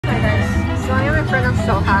So me and my friend, I'm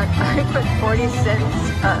so hot. I put 40 cents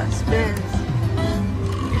spins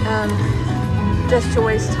just to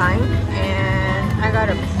waste time, and I got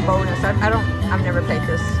a bonus. I've never played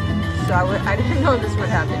this, so I didn't know this would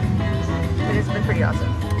happen, but it's been pretty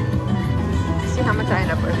awesome. Let's see how much I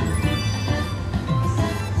end up with.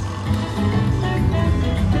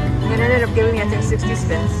 It ended up giving me, I think, 60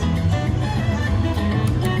 spins.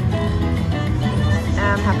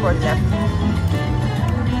 Half 40 left.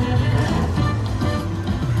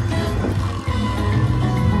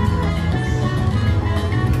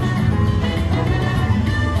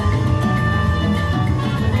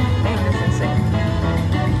 Dang, that's insane.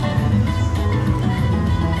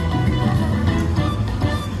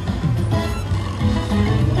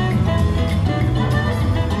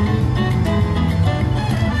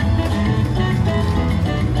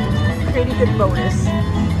 Pretty good bonus.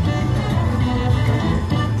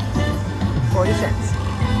 40 cents.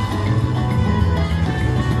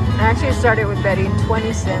 I actually started with betting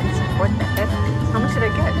 20 cents. What the heck? How much did I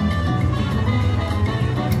get?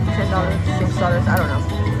 $10, $6, I don't know.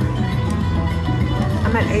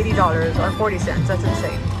 I'm at $80 or 40 cents. That's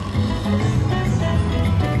insane.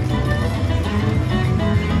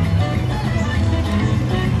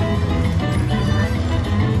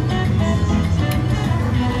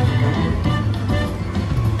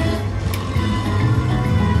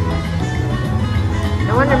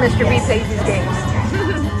 No wonder Mr. B plays these games.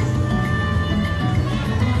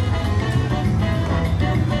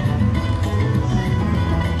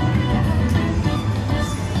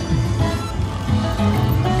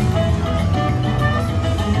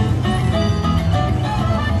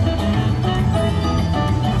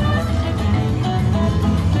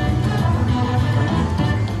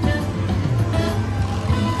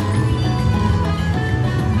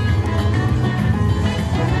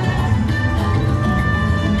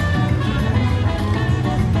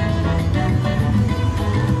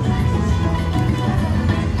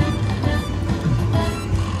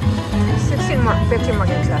 More, 15 more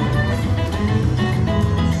games left.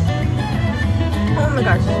 Oh my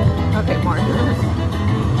gosh. Okay, more.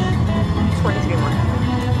 23 more.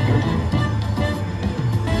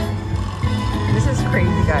 This is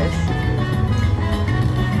crazy, guys.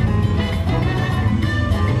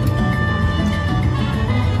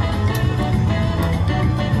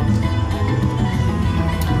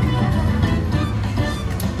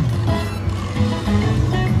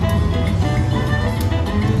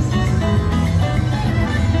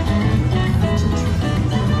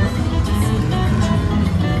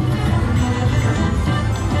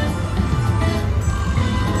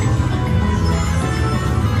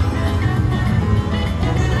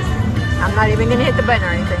 I'm not even gonna hit the button or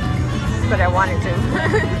anything, but I wanted to.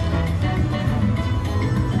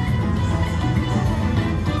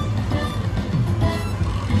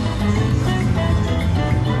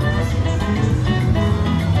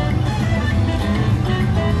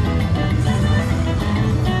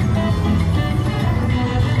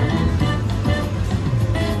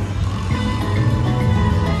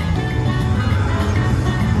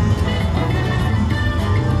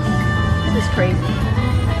 This is crazy.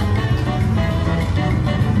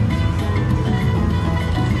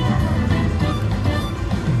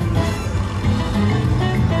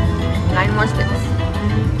 More spins.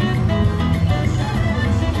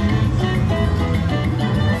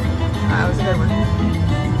 That was a good one.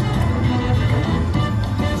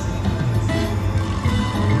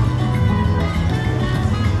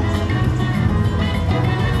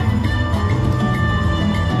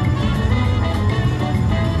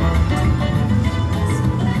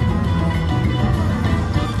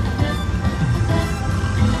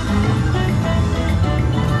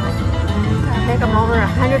 I'm over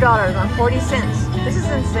 $100 on 40 cents. This is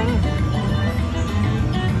insane.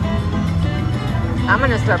 I'm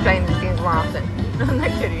gonna start playing these games more often. I'm not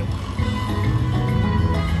kidding.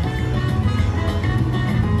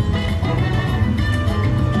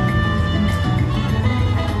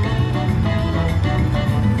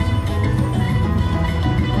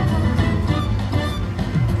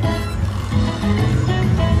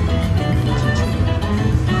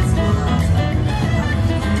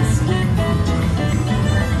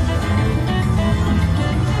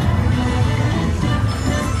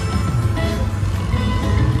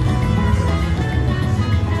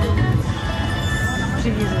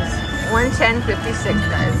 Jesus. 110.56,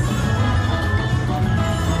 guys.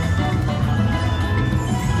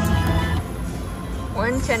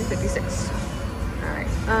 $110.56. Alright.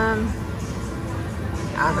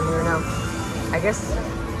 I don't even know. I guess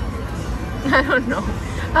I don't know.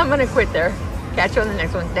 I'm gonna quit there. Catch you on the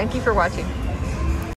next one. Thank you for watching.